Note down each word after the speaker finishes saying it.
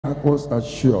miracles are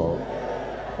sure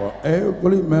for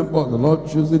every member of the Lord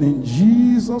chosen in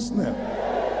Jesus' name.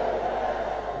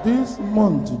 This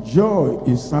month, joy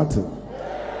is certain,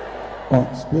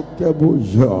 unspeakable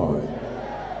joy.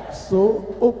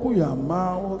 So open your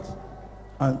mouth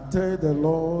and tell the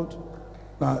Lord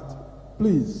that,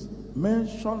 please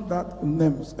mention that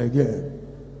names again.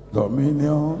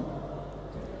 Dominion,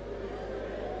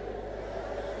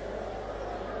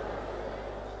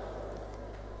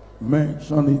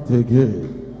 mention it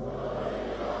again.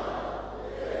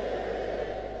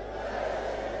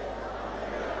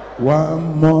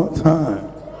 One more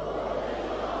time.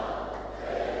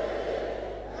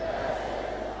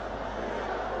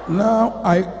 Now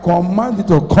I command it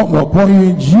to come upon you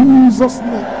in Jesus'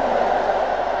 name.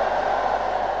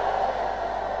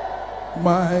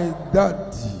 My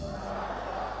daddy,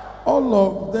 all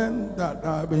of them that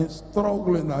have been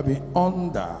struggling, have been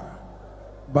under,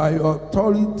 by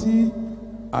authority,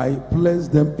 I place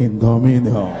them in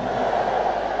dominion.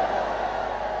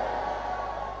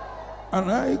 And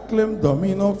I claim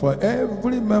dominion for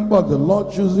every member of the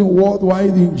Lord choosing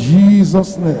worldwide in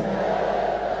Jesus' name.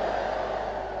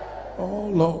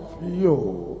 All of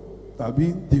you have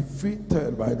been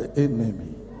defeated by the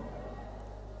enemy,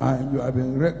 and you have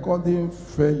been recording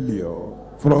failure.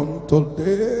 From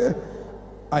today,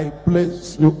 I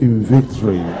place you in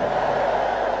victory.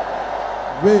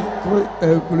 Victory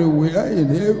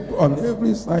everywhere, on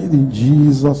every side in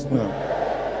Jesus' name.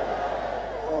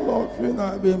 All of you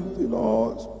have been,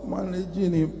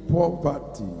 managing in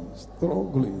poverty,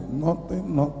 struggling,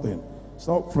 nothing,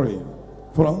 suffering.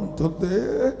 From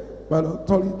today, by the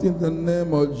authority in the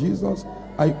name of Jesus,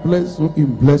 I place you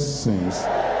in blessings.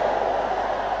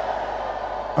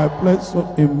 I place you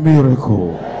in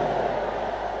miracle.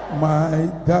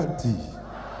 My daddy,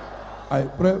 I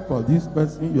pray for this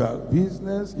person. Your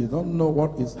business, you don't know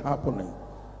what is happening.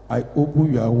 I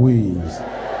open your ways.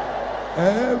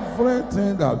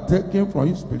 Everything that I've taken from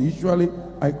you spiritually,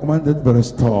 I command it to be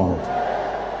restored.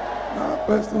 That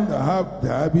person that have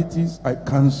diabetes, I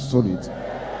cancel it.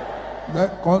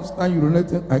 That constant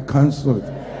urinating, I cancel it.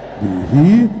 Be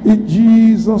healed in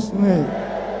Jesus' name.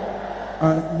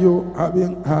 And you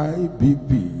having high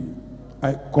BP,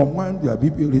 I command your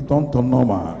BP return to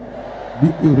normal.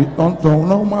 BP return to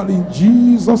normal in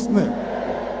Jesus' name.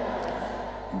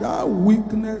 That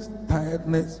weakness,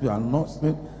 tiredness you are not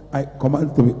seeing, I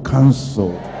command it to be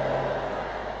cancelled.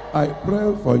 I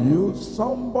pray for you.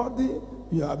 Somebody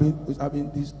you have been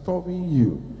disturbing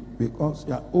you because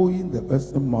you are owing the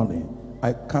person money.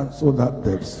 I cancel that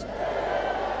debt.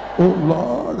 Oh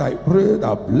Lord, I pray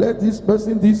that bless this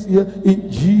person this year in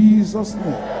Jesus'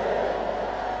 name.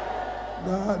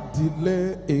 That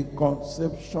delay in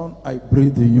conception, I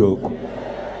break the yoke.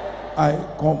 I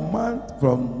command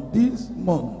from this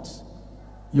month,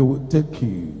 you will take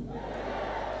him.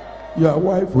 Your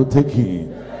wife will take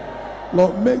him.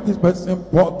 Lord, make this person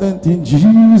important in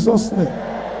Jesus' name.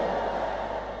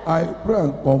 I pray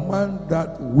and command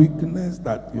that weakness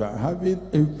that you are having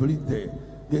every day,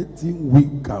 getting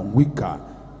weaker and weaker,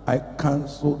 I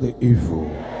cancel the evil.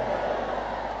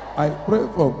 I pray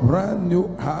for brand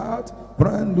new heart,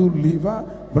 brand new liver,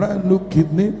 brand new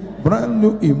kidney, brand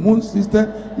new immune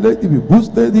system. Let it be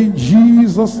boosted in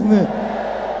Jesus' name.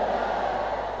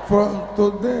 From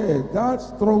today, that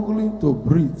struggling to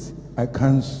breathe, I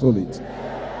cancel it.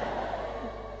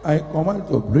 I command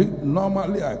to breathe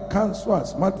normally. I cancel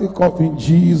asthmatic cough in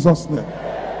Jesus' name.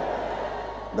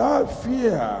 That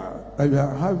fear that you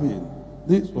are having,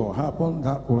 this will happen,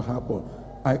 that will happen,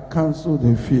 I cancel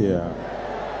the fear.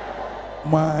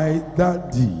 My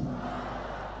daddy,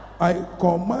 I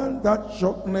command that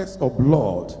shortness of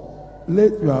blood,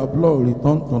 let your blood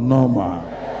return to normal.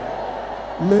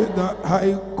 Let that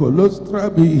high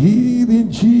cholesterol be healed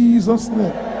in Jesus'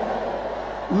 name.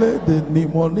 Let the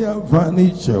pneumonia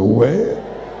vanish away.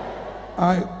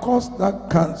 I cause that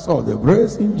cancer of the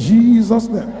breast in Jesus'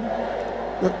 name.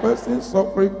 The person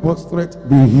suffering prostrate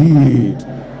be healed.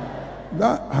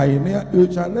 That hernia,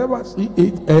 you shall never see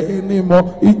it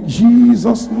anymore in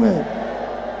Jesus' name.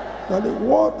 That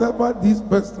whatever this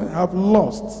person have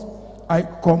lost, I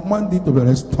command it to be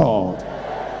restored.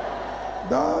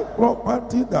 That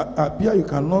property that appear you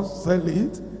cannot sell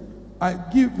it, I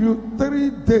give you 3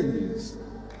 days.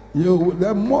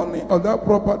 The money of that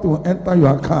property will enter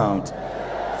your account.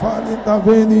 Father,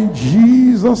 intervene in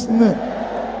Jesus' name.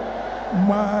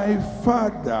 My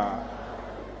Father,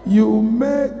 you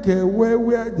make a way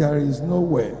where there is no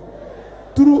way.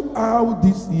 Throughout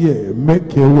this year,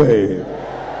 make a way.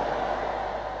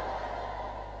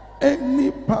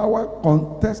 Any power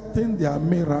contesting their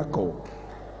miracle,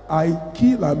 I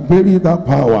kill and bury that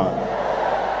power.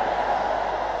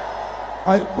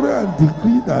 I pray and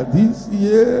decree that this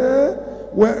year,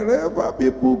 wherever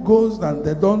people goes and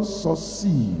they don't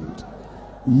succeed,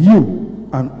 you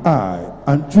and I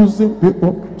and choosing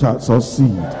people shall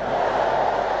succeed.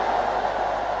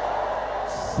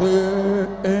 Say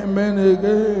amen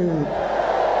again.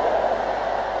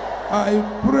 I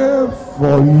pray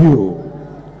for you.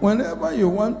 Whenever you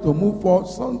want to move forward,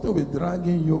 something will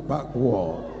dragging you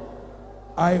backward.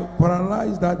 I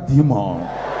paralyze that demon.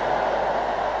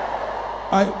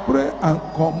 I pray and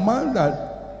command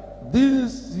that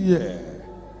this year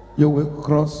you will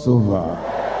cross over.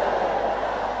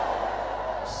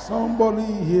 Somebody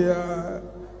here,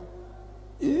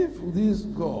 if this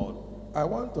God, I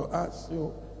want to ask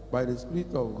you by the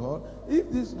Spirit of God,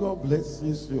 if this God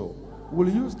blesses you, will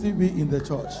you still be in the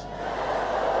church?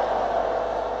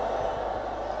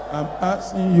 I'm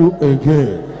asking you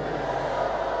again.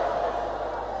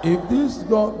 If this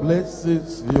God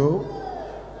blesses you,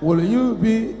 will you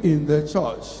be in the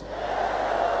church?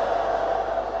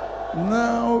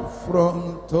 Now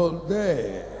from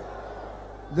today,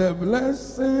 the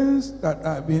blessings that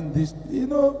have been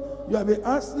you have been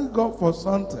asking God for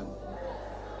something.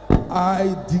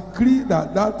 I decree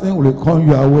that that thing will come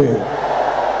your way.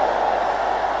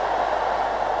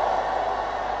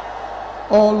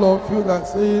 All of you that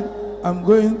say, I'm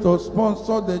going to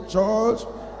sponsor the church,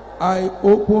 I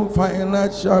open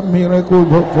financial miracle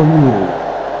door for you.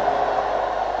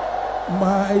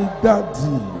 My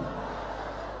daddy,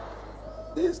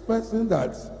 this person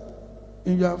that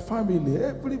in your family,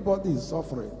 everybody is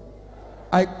suffering.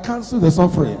 I cancel the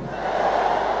suffering.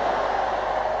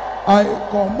 I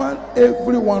command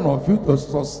every one of you to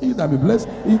succeed and be blessed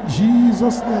in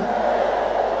Jesus' name.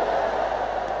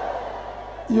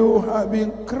 You have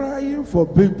been crying for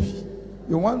baby.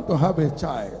 You want to have a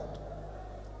child.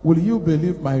 Will you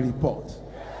believe my report?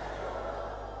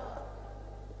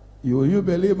 Will you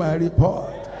believe my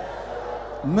report?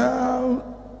 Now,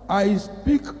 I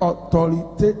speak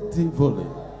authoritatively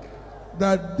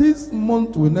that this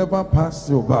month will never pass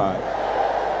you by.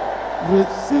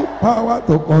 Receive power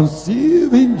to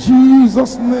conceive in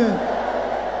Jesus' name.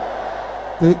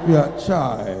 Take your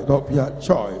child of your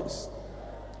choice.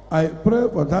 I pray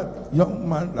for that young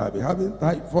man that be having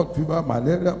typhoid fever,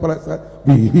 malaria, parasite,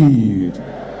 be healed.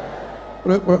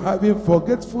 Pray for having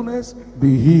forgetfulness,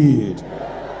 be healed.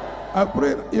 I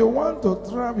pray you want to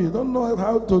travel, you don't know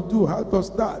how to do, how to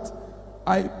start.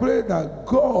 I pray that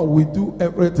God will do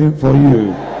everything for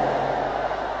you.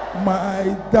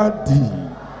 My daddy,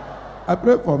 I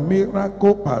pray for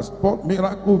miracle passport,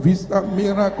 miracle visa,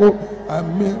 miracle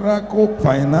and miracle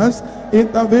finance.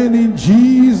 Intervene in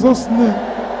Jesus'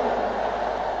 name.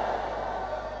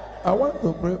 I want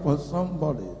to pray for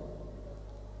somebody.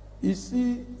 You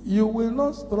see, you will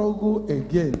not struggle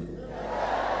again.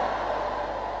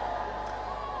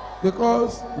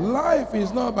 Because life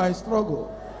is not by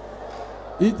struggle.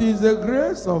 It is the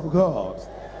grace of God.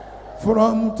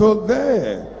 From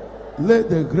today, let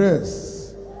the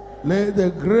grace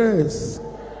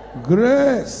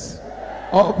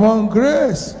upon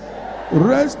grace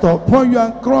rest upon you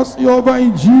and cross you over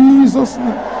in Jesus'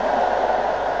 name.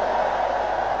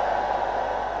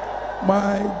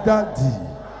 My daddy,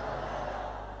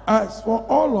 as for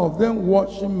all of them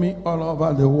watching me all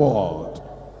over the world,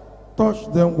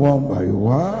 touch them one by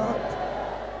one.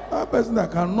 That person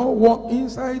that cannot walk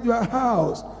inside your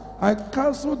house, I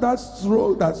cancel that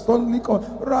stroke that suddenly comes.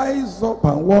 Rise up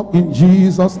and walk in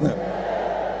Jesus' name.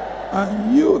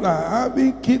 And you that are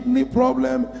having kidney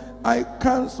problem, I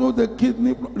cancel the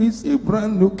kidney. Receive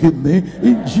brand new kidney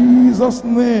in Jesus'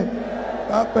 name.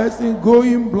 That person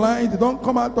going blind, don't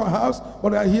come out of the house,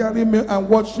 but are hearing me and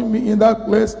watching me in that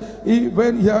place.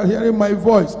 Even you are hearing my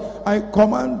voice, I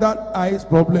command that eyes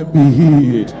problem be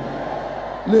healed.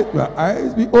 Let your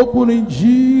eyes be open in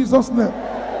Jesus' name.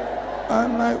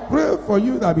 And I pray for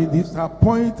you that be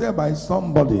disappointed by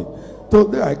somebody.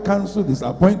 Today I cancel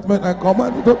disappointment. I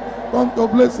command you to come to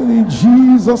blessing in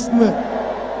Jesus' name.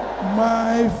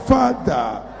 My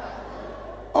Father,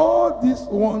 all these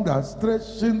ones that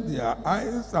stretching their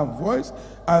eyes and voice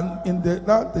and in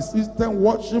the system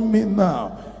watching me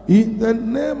now, in the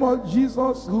name of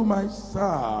Jesus whom I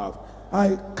serve,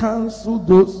 I cancel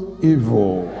those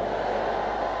evil.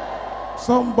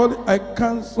 Somebody, I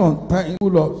cancel on time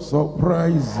full of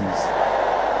surprises.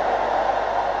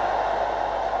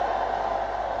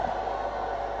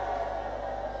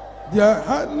 There are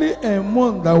hardly a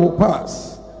month that will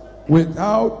pass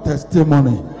without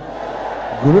testimony.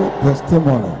 Great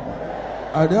testimony.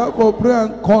 I therefore pray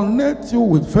and connect you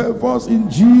with favors in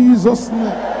Jesus'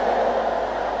 name.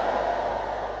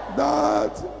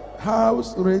 That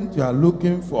house rent you are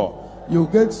looking for, you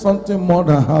get something more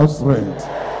than house rent.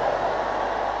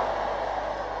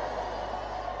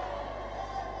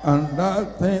 And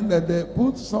that thing that they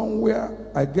put somewhere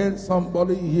against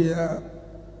somebody here,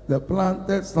 they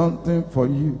planted something for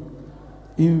you.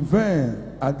 In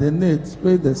vain at the net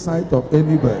spread the sight of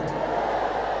any bird.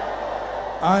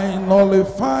 I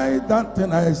nullify that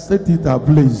thing, I set it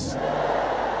ablaze.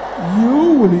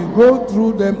 You will go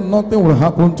through them, nothing will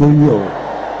happen to you.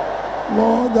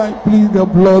 Lord, I plead the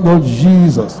blood of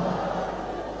Jesus.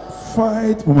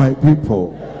 Fight for my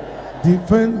people.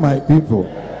 Defend my people.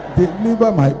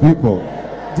 Deliver my people.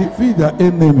 Defeat their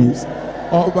enemies.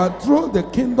 Overthrow the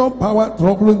kingdom power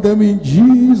troubling them in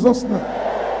Jesus' name.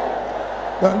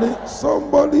 That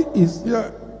somebody is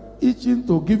here itching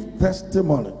to give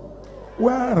testimony.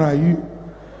 Where are you?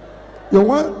 You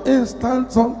want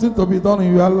instant something to be done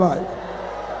in your life.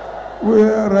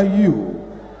 Where are you?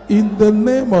 In the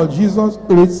name of Jesus,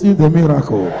 receive the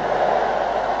miracle.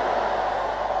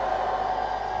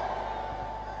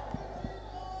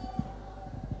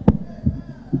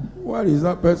 What is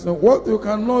that person? What you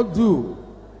cannot do?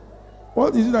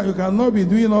 What is it that you cannot be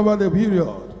doing over the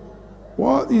period?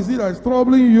 What is it that is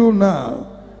troubling you now?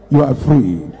 You are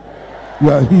free. You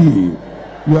are healed.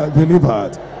 You are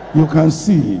delivered. You can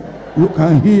see. You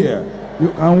can hear. You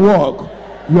can walk.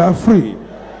 You are free.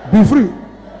 Be free.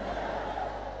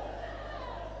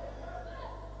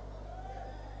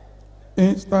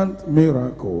 Instant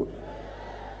miracle.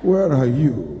 Where are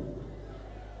you?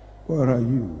 Where are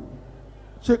you?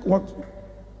 Check what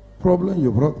problem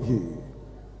you brought here.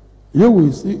 You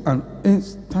will see an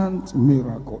instant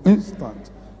miracle.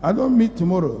 Instant. I don't mean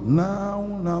tomorrow.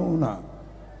 Now.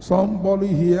 Somebody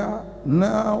here.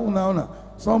 Now.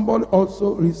 Somebody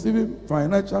also receiving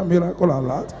financial miracle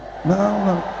alert.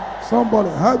 Now. Somebody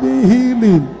having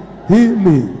healing.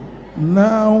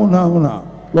 Now.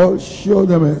 Lord, show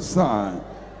them a sign.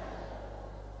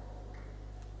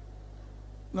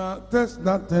 Now test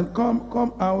that thing.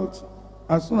 Come out.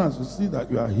 As soon as you see that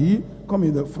you are here, come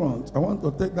in the front. I want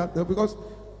to take that there because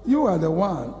you are the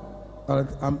one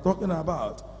that I'm talking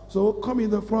about. So come in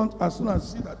the front as soon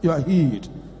as you see that you are healed.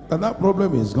 That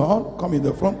problem is gone. Come in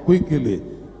the front quickly.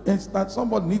 Instant.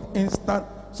 Somebody need instant.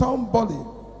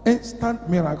 Instant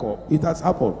miracle. It has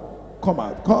happened. Come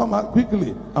out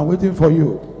quickly. I'm waiting for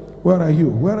you. Where are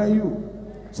you?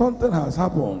 Something has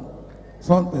happened.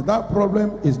 That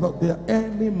problem is not there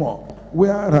anymore.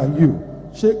 Where are you?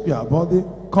 Shake your body.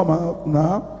 Come out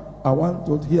now. I want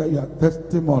to hear your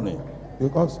testimony.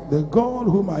 Because the God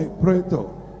whom I pray to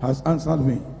has answered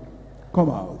me. Come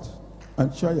out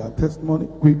and share your testimony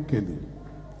quickly.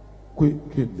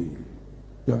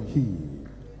 You're healed.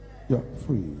 You're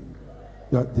free.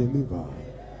 You're delivered.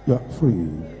 You're free.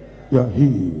 You're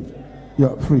healed.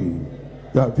 You're free.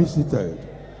 You're visited.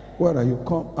 Where are you?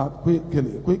 Come out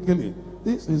quickly.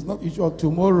 This is not issue of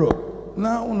tomorrow.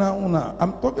 Now.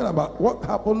 I'm talking about what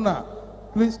happened now.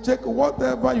 Please check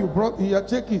whatever you brought here.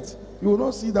 Check it. You will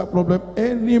not see that problem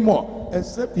anymore.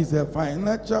 Except it's a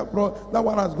financial problem. That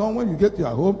one has gone. When you get to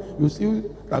your home, you see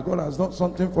that God has done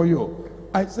something for you.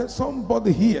 I said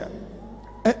somebody here.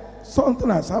 Something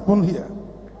has happened here.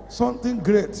 Something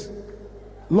great.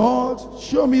 Lord,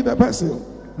 show me the person.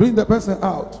 Bring the person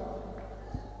out.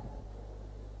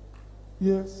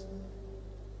 Yes.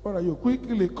 Where are you?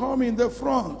 Quickly come in the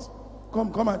front.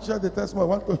 Come and share the testimony. I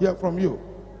want to hear from you.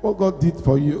 What God did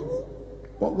for you.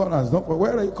 What God has done for you.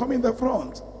 Where are you? Come in the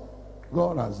front.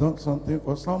 God has done something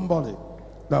for somebody.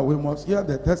 That we must hear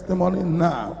the testimony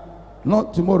now.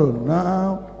 Not tomorrow.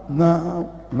 Now.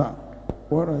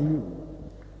 Where are you?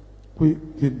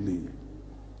 Quickly.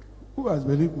 Who has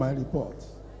believed my report?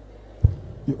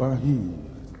 You are healed.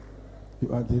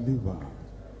 You are delivered.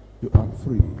 You are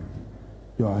free.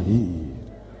 You are healed.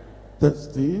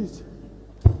 Test it.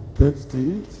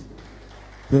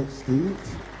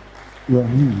 You are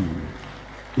healed.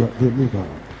 You are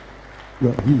delivered. You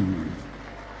are healed.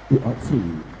 You are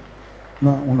free.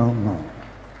 Now.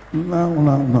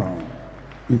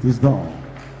 It is done.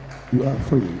 You are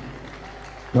free.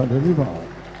 You are delivered.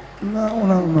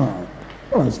 Now.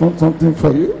 Oh, it's not something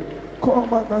for you. Come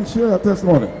back and share your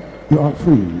testimony. You are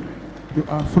free. You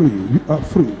are free. You are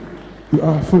free. You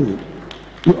are free.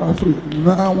 You are free.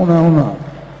 Now.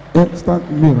 Instant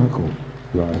miracle.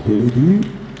 You are healed.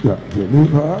 You are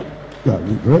delivered. You are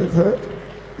liberated.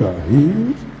 You are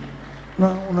healed.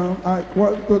 Now, I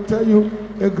want to tell you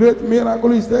a great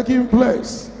miracle is taking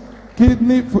place.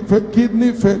 Kidney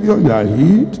failure, you are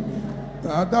healed.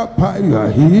 That pile, you are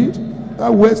healed.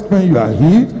 That waist pain, you are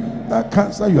healed. That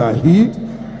cancer, you are healed.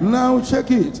 Now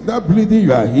check it. That bleeding,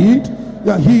 you are healed.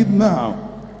 You are healed now.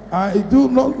 I do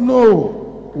not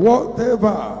know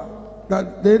whatever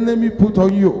that the enemy put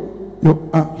on you, you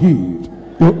are healed.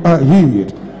 You are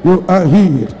healed. You are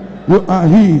healed. You are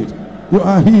healed. You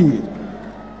are healed.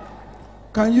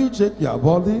 Can you check your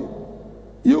body?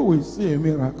 You will see a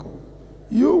miracle.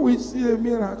 You will see a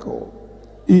miracle.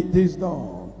 It is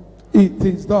done. It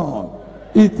is done.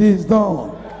 It is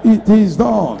done. It is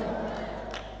done.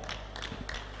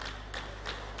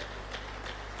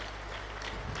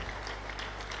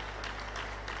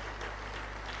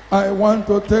 I want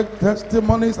to take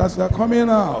testimonies as we are coming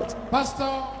out.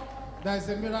 Pastor, there is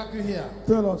a miracle here.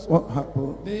 Tell us what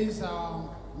happened. This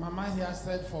mama here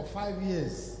said for 5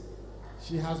 years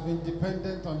she has been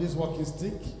dependent on this walking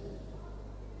stick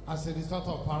as a result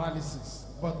of paralysis.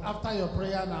 But after your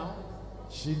prayer now,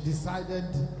 she decided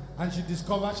and she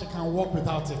discovered she can walk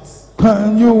without it.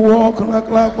 Can you walk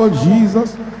like for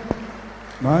Jesus?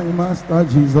 My master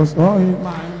Jesus. Oh,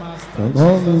 my master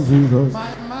Jesus.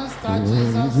 My master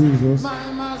Jesus.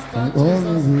 My master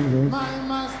Jesus. My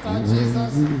master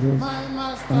Jesus. My master Jesus. My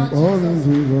master Jesus.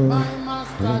 My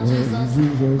master Jesus.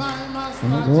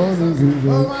 Oh, my master Jesus.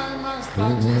 Oh, my master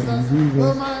Jesus.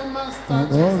 Oh, my master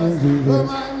Jesus.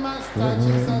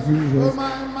 Oh,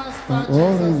 my master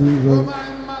Jesus. Oh, my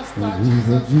master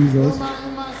Jesus. Jesus.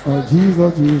 Oh,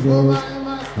 Jesus. Jesus. oh, my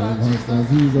master Jesus.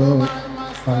 Jesus. Oh, my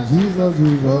master Jesus.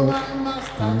 Jesus. oh, my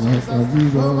master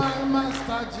Jesus. Oh, my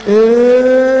master Jesus.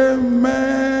 Amen.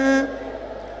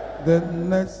 The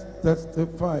next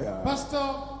testifier. Pastor,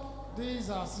 this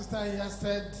our sister here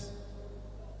said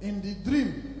in the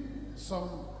dream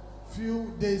some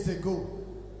few days ago,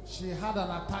 she had an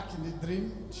attack in the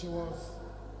dream.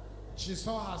 She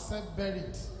saw herself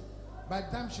buried. By the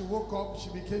time she woke up, she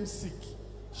became sick.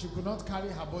 She could not carry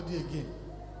her body again.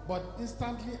 But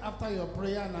instantly after your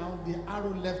prayer now, the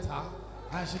arrow left her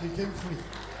and she became free.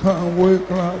 Can we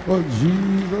clap for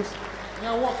Jesus?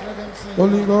 Yeah, walk, let them sing.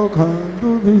 Only God can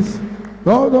do this.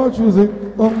 God don't choose it.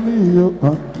 Only you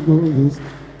can do this.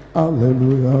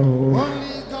 Hallelujah.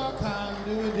 Only God can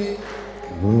do this.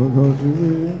 God don't choose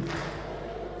it.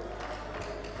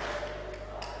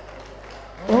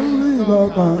 Only God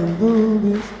can do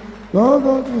this. God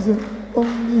don't choose it.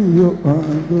 Only you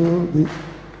can do this.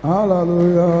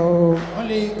 Hallelujah.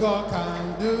 Only God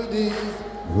can do this.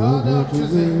 God don't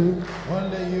choose it.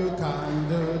 Only you can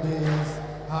do this.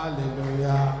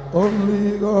 Hallelujah.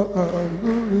 Only God can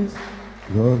do this.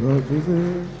 God don't choose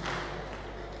it.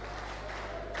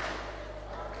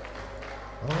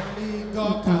 Only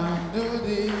God can do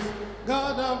this.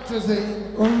 God don't choose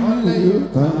it. Only you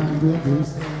can do this.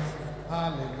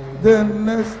 Hallelujah. The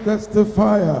next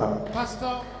testifier.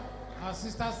 Pastor, her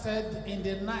sister said in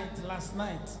the night, last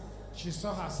night, she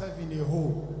saw herself in a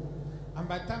hole. And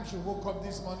by the time she woke up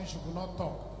this morning, she could not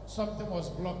talk. Something was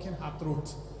blocking her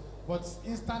throat. But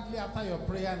instantly after your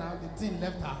prayer now, the thing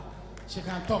left her. She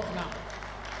can talk now.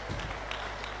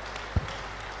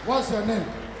 What's your name?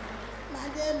 My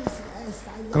name is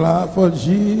Esther. Clap for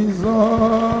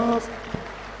Jesus.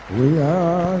 We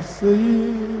are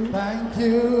saying, Thank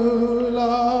you,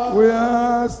 Lord. we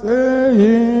are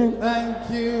saying, Thank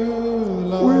you,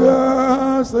 Lord. we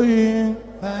are saying,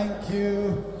 Thank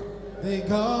you, the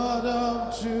God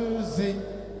of choosing.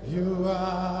 You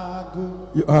are good.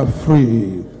 you are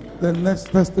free. The next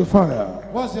testifier.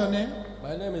 What's your name?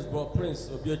 My name is Bro Prince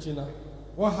Obiechina.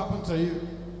 What happened to you?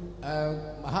 I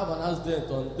have an accident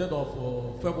on the 3rd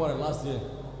of February last year.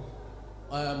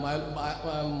 My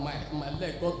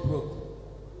leg got broke.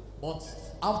 But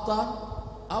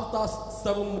after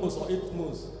 7 months or 8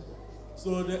 months,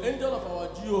 so the angel of our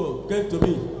GO came to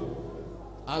me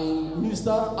and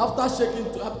ministered after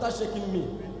shaking me.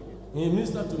 He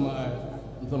ministered to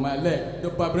my leg, the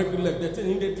vibrating leg. The thing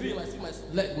in the dream, I see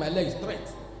my leg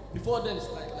straight. Before then, it's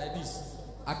like this.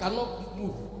 I cannot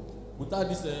move without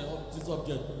this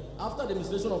object. After the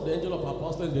ministration of the angel of our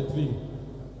pastor in the dream,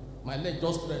 my leg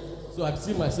just straight. So I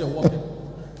see myself walking.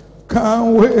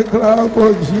 Can we clap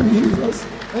for Jesus?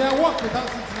 Yeah, walk without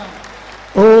it now.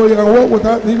 Oh, yeah, walk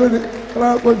without even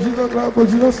clap for Jesus, clap for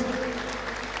Jesus.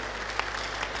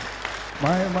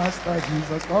 My master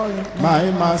Jesus, oh, My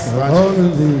master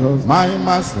Jesus, my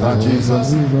master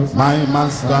Jesus, my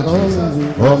master Jesus,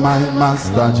 oh my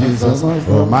master Jesus,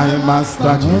 oh my master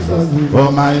Jesus,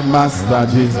 oh my master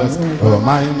Jesus, oh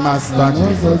my master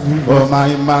Jesus, oh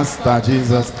my master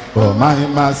Jesus, oh my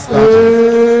master.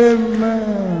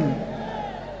 Amen.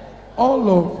 All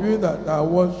of you that are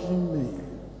watching me,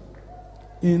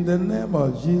 in the name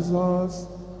of Jesus,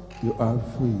 you are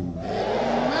free.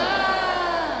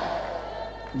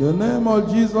 In the name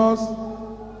of Jesus,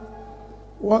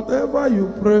 whatever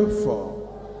you pray for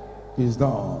is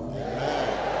done.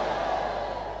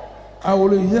 I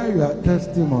will hear your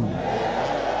testimony.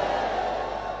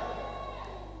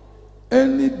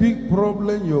 Any big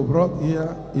problem you brought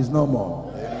here is no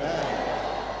more.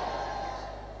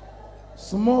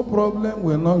 Small problem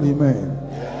will not remain.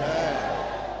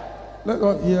 Let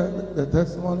us hear the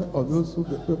testimony of those who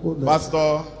the people that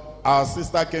Pastor, our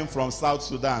sister came from South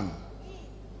Sudan,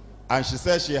 and she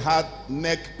said she had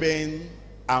neck pain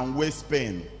and waist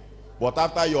pain. But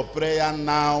after your prayer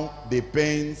now, the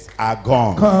pains are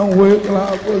gone. can't wait.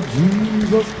 Clap for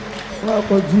Jesus. Clap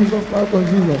for Jesus. Clap for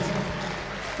Jesus.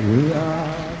 We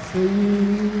are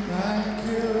saying Thank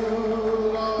you,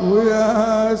 Lord. we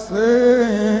are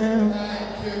saying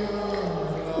Thank you,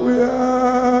 Lord. we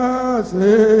are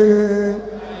saying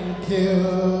Thank you,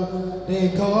 the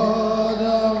God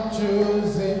of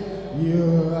choosing.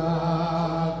 You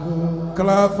are good.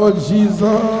 clap for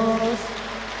Jesus.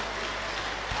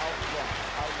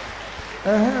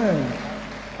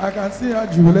 I can see her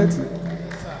jubilating.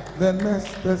 The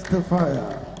next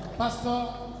testifier. Pastor,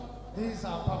 this is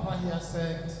our Papa here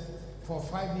said for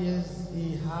 5 years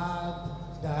he had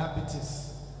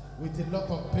diabetes with a lot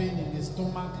of pain in his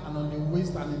stomach and on the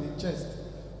waist and in the chest.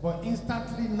 But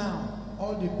instantly now,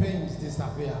 all the pains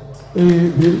disappeared. A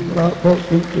big clap of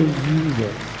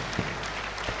Jesus.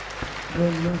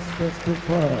 The next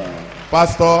testifier.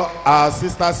 Pastor, our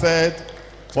sister said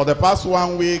for the past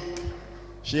 1 week,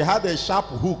 she had a sharp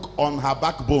hook on her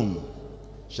backbone.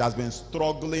 She has been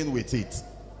struggling with it.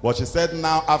 But she said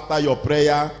now after your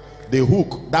prayer, the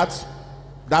hook, that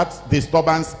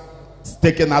disturbance is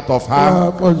taken out of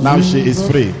her. Now she is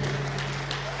free.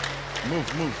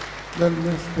 Move. The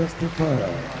next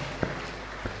testifier.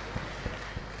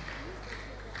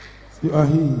 You are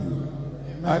healed.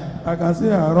 I can see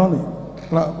her running.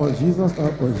 Clap for Jesus,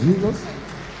 clap for Jesus.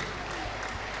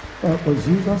 Clap for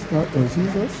Jesus, clap for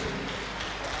Jesus.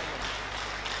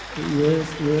 Yes,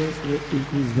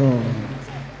 it is done.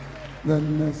 The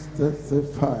next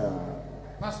testifier.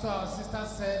 Pastor, our sister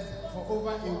said for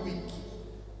over a week,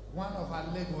 one of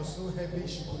her legs was so heavy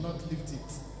she could not lift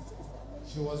it.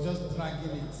 She was just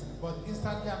dragging it. But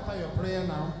instantly after your prayer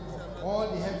now, all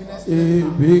the heaviness A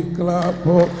big clap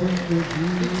for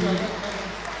Jesus.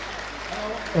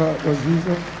 Clap for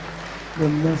Jesus. The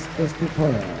next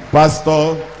testifier.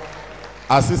 Pastor,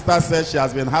 our sister said she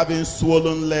has been having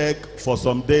swollen leg for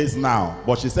some days now.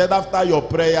 But she said after your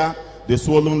prayer, the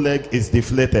swollen leg is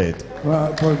deflated.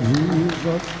 Clap for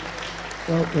Jesus.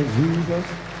 Clap for Jesus.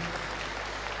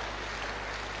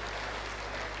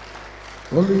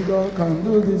 Only God can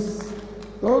do this.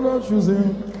 God don't choose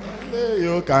him. Only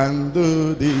you can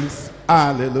do this.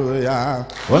 Hallelujah.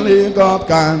 Only God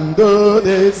can do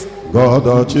this. God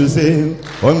don't choose him.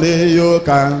 Only you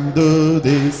can do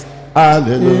this.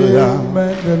 Hallelujah.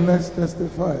 Amen. The next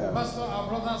testifier. Pastor, our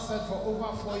brother said for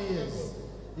over 4 years,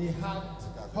 he had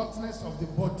hotness of the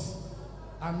body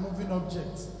and moving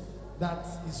objects that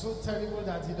is so terrible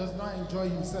that he does not enjoy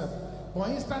himself. But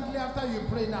instantly after you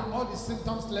pray now, all the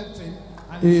symptoms left him.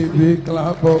 And A big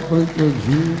clap of praise to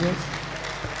Jesus.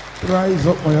 Rise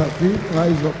up on your feet.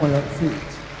 Rise up on your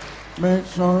feet.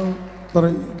 Mention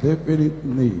 3 definite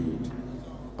need.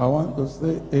 I want to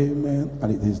say amen,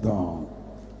 and it is done.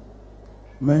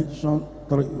 Mention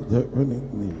 3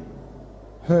 definite need.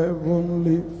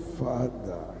 Heavenly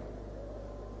Father,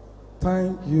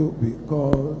 thank you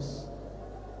because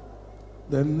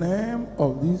the name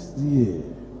of this year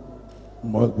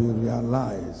must be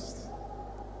realized.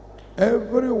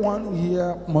 Everyone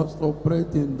here must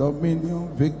operate in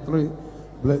dominion, victory,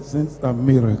 blessings, and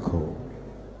miracle.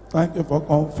 Thank you for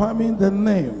confirming the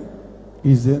name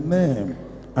is a name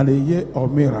and a year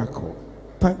of miracle.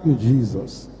 Thank you,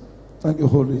 Jesus. Thank you,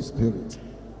 Holy Spirit.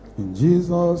 In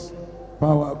Jesus'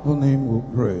 powerful name we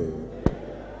pray.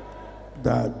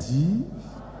 Daddy,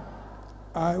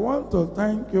 I want to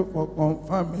thank you for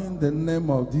confirming the name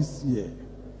of this year,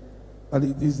 that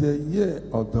it is a year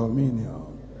of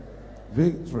dominion,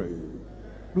 victory,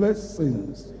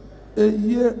 blessings, a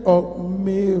year of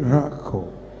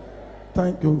miracle.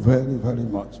 Thank you very, very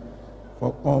much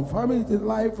for confirming the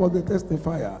life of the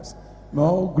testifiers. May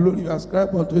all glory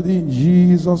ascribe unto thee in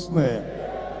Jesus' name.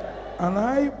 And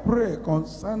I pray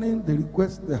concerning the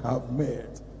requests they have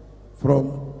made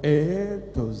from A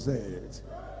to Z.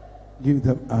 Give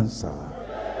them answer.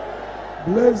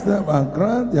 Bless them and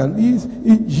grant their needs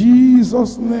in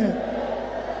Jesus' name.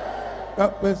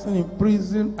 That person in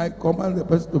prison, I command the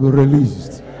person to be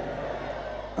released.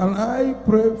 And I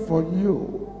pray for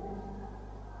you.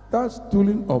 That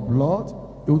stooling of blood,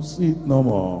 you'll see it no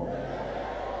more.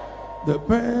 The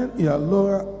pain in your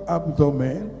lower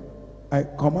abdomen, I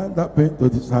command that pain to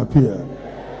disappear.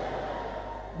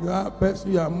 That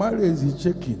person your marriage is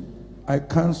shaking, I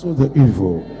cancel the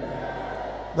evil.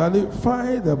 that they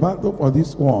fight the battle for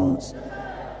these ones.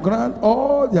 Grant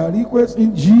all their requests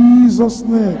in Jesus'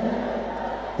 name.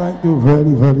 Thank you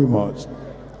very, very much.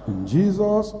 In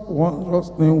Jesus' wondrous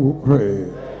name we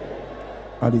pray.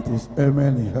 And it is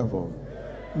amen in heaven.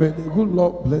 May the good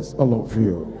Lord bless all of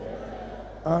you.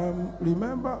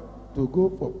 Remember to go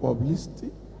for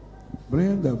publicity.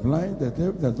 Bring the blind, the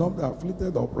deaf, the dumb, the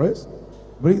afflicted, the oppressed.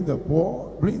 Bring the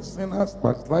poor, bring sinners,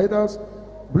 backsliders.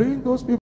 Bring those people